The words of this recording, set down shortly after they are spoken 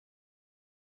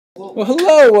Well,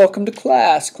 hello, welcome to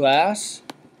class.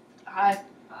 Hi.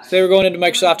 Today we're going into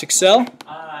Microsoft Excel.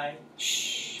 Hi.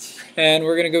 And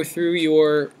we're going to go through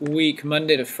your week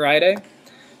Monday to Friday.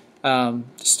 To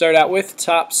start out with,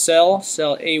 top cell,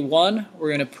 cell A1, we're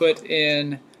going to put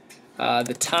in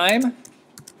the time,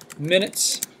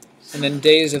 minutes, and then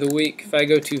days of the week. If I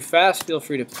go too fast, feel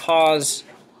free to pause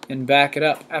and back it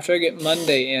up. After I get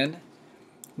Monday in,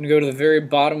 I'm going to go to the very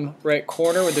bottom right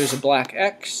corner where there's a black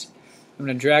X. I'm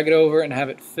going to drag it over and have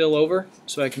it fill over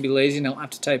so I can be lazy and I don't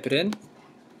have to type it in.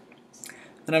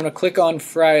 Then I'm going to click on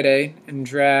Friday and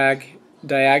drag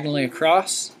diagonally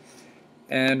across.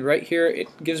 And right here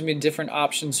it gives me different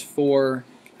options for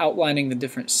outlining the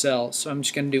different cells. So I'm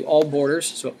just going to do all borders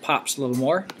so it pops a little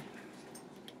more.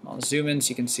 I'll zoom in so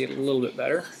you can see it a little bit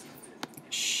better.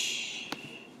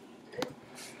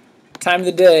 Time of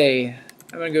the day.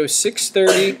 I'm going to go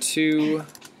 6:30 to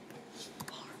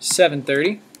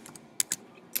 7:30.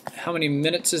 How many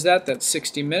minutes is that? That's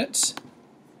 60 minutes.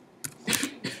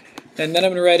 And then I'm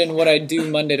going to write in what I do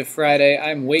Monday to Friday.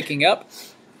 I'm waking up,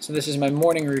 so this is my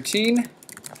morning routine.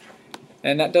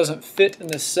 And that doesn't fit in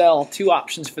the cell. Two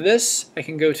options for this. I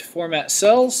can go to Format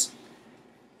Cells,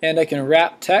 and I can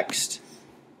wrap text.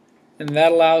 And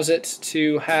that allows it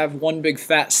to have one big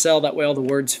fat cell, that way all the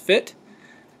words fit.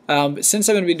 But since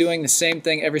I'm going to be doing the same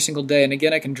thing every single day, and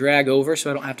again I can drag over so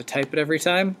I don't have to type it every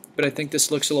time, but I think this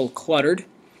looks a little cluttered.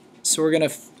 So we're going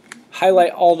to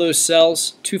highlight all those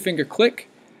cells, two-finger click,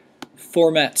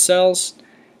 Format Cells,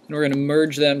 and we're going to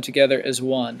merge them together as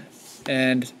one.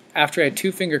 And after I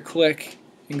two-finger click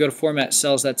and go to Format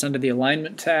Cells, that's under the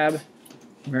Alignment tab,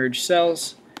 Merge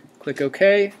Cells, click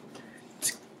OK.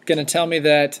 It's going to tell me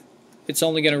that it's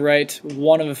only going to write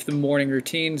one of the morning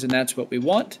routines, and that's what we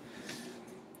want.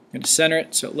 I'm going to center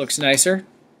it so it looks nicer.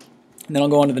 And then I'll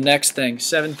go on to the next thing.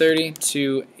 7:30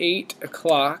 to 8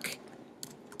 o'clock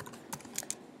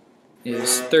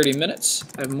is 30 minutes.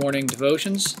 I have morning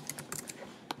devotions.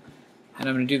 And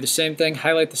I'm going to do the same thing.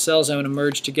 Highlight the cells I'm going to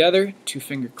merge together.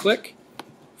 Two-finger click.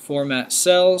 Format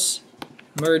Cells.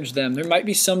 Merge them. There might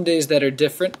be some days that are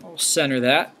different. I'll center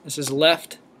that. This is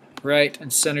left, right,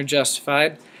 and center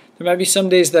justified. There might be some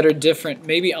days that are different.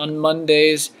 Maybe on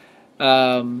Mondays,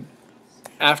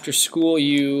 after school,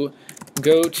 you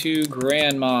go to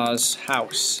grandma's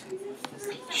house.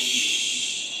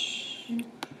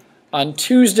 On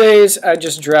Tuesdays, I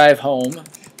just drive home.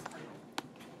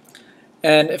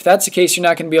 And if that's the case, you're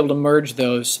not going to be able to merge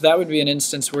those. So that would be an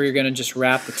instance where you're going to just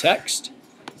wrap the text,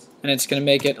 and it's going to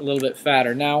make it a little bit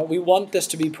fatter. Now, we want this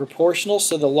to be proportional,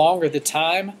 so the longer the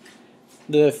time,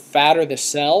 the fatter the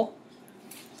cell.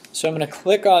 So I'm going to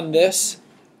click on this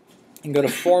and go to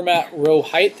Format Row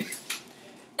Height.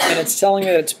 And it's telling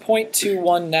me that it's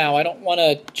 0.21 now. I don't want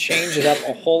to change it up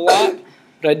a whole lot,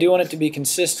 but I do want it to be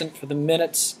consistent for the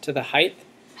minutes to the height.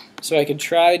 So I could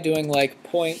try doing like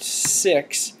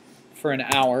 0.6 for an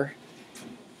hour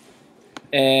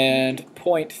and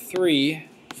 0.3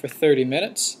 for 30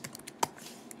 minutes.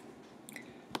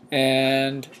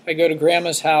 And I go to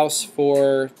grandma's house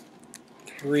for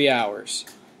 3 hours.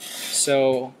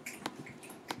 So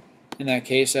in that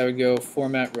case, I would go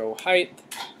Format Row Height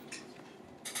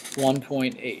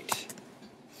 1.8.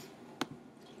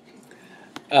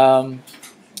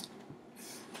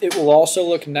 It will also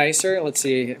look nicer. Let's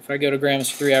see, if I go to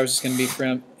grandma's for 3 hours, it's going to be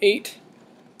from 8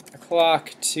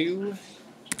 o'clock to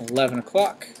 11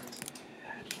 o'clock.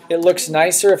 It looks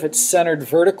nicer if it's centered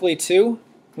vertically too.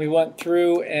 We went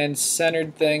through and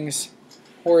centered things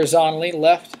horizontally,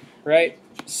 left, right,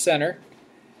 center.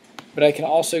 But I can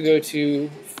also go to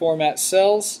Format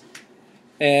Cells,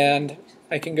 and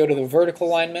I can go to the vertical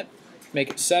alignment,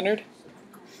 make it centered,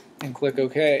 and click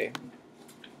OK.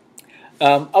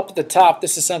 Up at the top,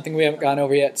 this is something we haven't gone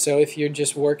over yet, so if you're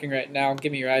just working right now,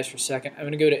 give me your eyes for a second. I'm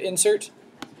going to go to Insert.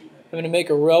 I'm going to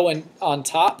make a row on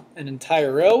top, an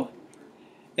entire row.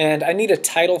 And I need a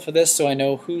title for this so I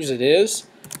know whose it is.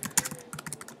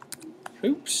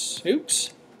 Oops.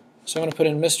 So I'm going to put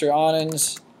in Mr.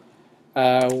 Anand's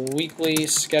weekly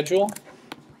schedule.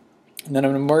 And then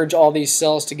I'm going to merge all these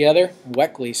cells together.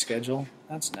 Weekly schedule.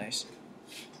 That's nice.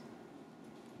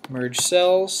 Merge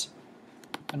cells.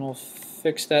 And we'll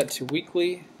fix that to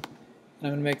weekly. And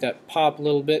I'm going to make that pop a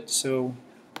little bit so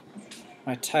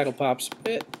my title pops a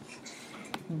bit.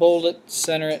 Bold it,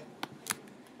 center it.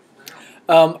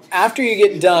 After you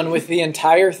get done with the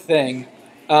entire thing,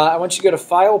 I want you to go to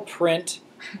File, Print,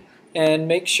 and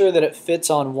make sure that it fits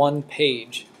on one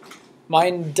page.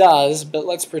 Mine does, but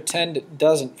let's pretend it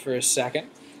doesn't for a second.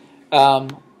 I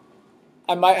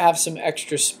might have some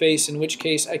extra space, in which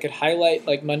case I could highlight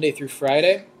like Monday through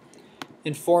Friday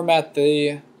and format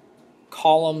the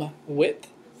column width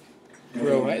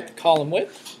row height, column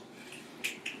width.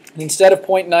 And instead of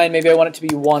 0.9, maybe I want it to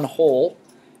be 1 whole,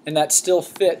 and that still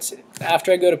fits.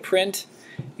 After I go to print,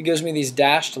 it gives me these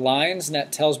dashed lines, and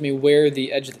that tells me where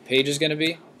the edge of the page is going to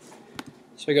be.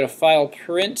 So I go to File,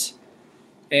 Print,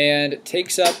 and it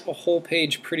takes up a whole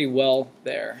page pretty well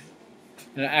there.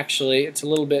 And actually, it's a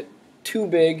little bit too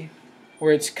big,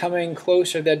 where it's coming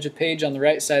closer to the edge of the page on the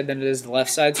right side than it is the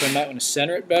left side, so I might want to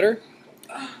center it better.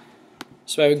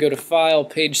 So I would go to File,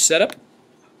 Page Setup,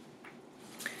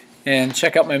 and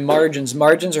check out my margins.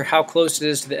 Margins are how close it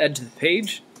is to the edge of the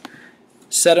page.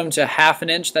 Set them to 1/2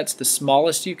 inch. That's the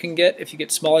smallest you can get. If you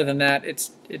get smaller than that,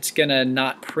 it's gonna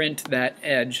not print that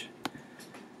edge.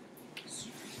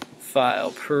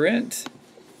 File, Print.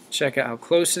 Check out how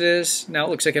close it is. Now it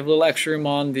looks like I have a little extra room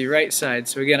on the right side.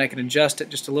 So again, I can adjust it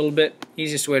just a little bit.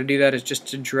 Easiest way to do that is just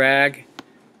to drag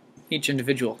each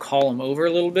individual column over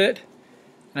a little bit.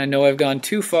 And I know I've gone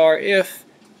too far if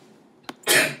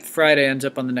Friday ends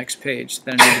up on the next page.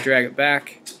 Then I need to drag it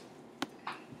back.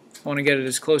 I want to get it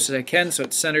as close as I can so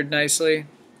it's centered nicely.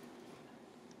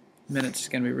 Minutes is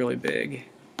going to be really big.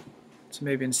 So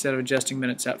maybe instead of adjusting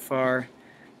minutes that far,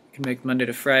 I can make Monday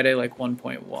to Friday like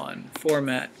 1.1.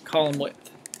 Format, column width,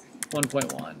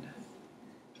 1.1.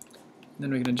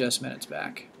 Then we can adjust minutes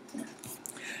back.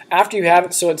 After you have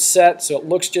it so it's set, so it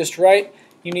looks just right,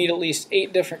 you need at least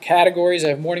 8 different categories. I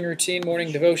have morning routine,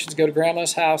 morning devotions, go to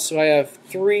grandma's house. So I have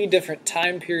 3 different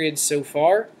time periods so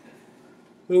far.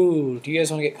 Ooh, do you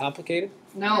guys want to get complicated?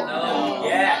 No. No.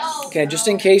 Yes. Okay, just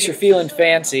in case you're feeling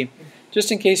fancy.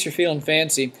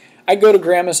 I go to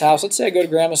grandma's house. Let's say I go to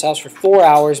grandma's house for 4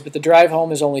 hours, but the drive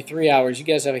home is only 3 hours. You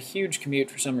guys have a huge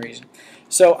commute for some reason.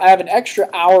 So I have an extra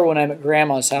hour when I'm at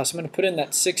grandma's house. I'm going to put in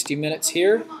that 60 minutes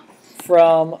here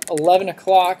from 11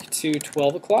 o'clock to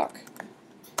 12 o'clock.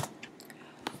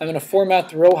 I'm going to format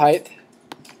the row height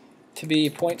to be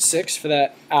 0.6 for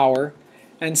that hour.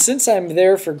 And since I'm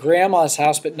there for grandma's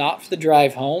house but not for the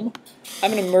drive home,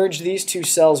 I'm going to merge these 2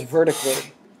 cells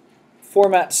vertically.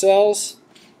 Format cells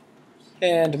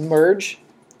and merge.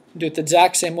 Do it the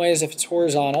exact same way as if it's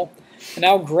horizontal. And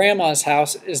now grandma's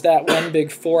house is that one big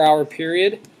 4-hour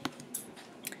period.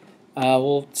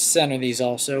 We'll center these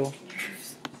also.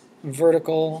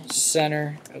 Vertical,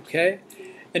 center, okay.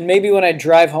 And maybe when I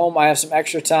drive home I have some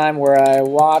extra time where I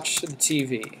watch the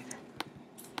TV.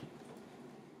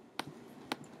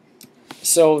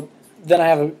 So then I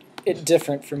have it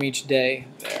different from each day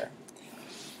there.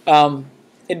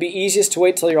 It'd be easiest to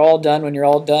wait till you're all done. When you're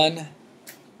all done,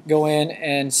 go in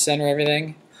and center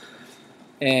everything.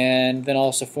 And then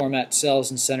also format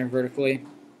cells and center vertically.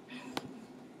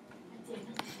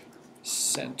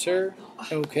 Center.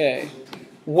 Okay.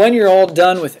 When you're all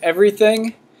done with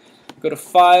everything, go to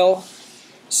File,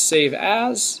 Save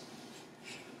As,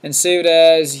 and save it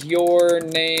as your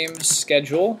name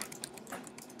schedule.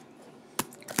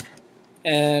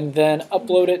 And then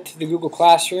upload it to the Google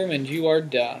Classroom and you are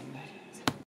done.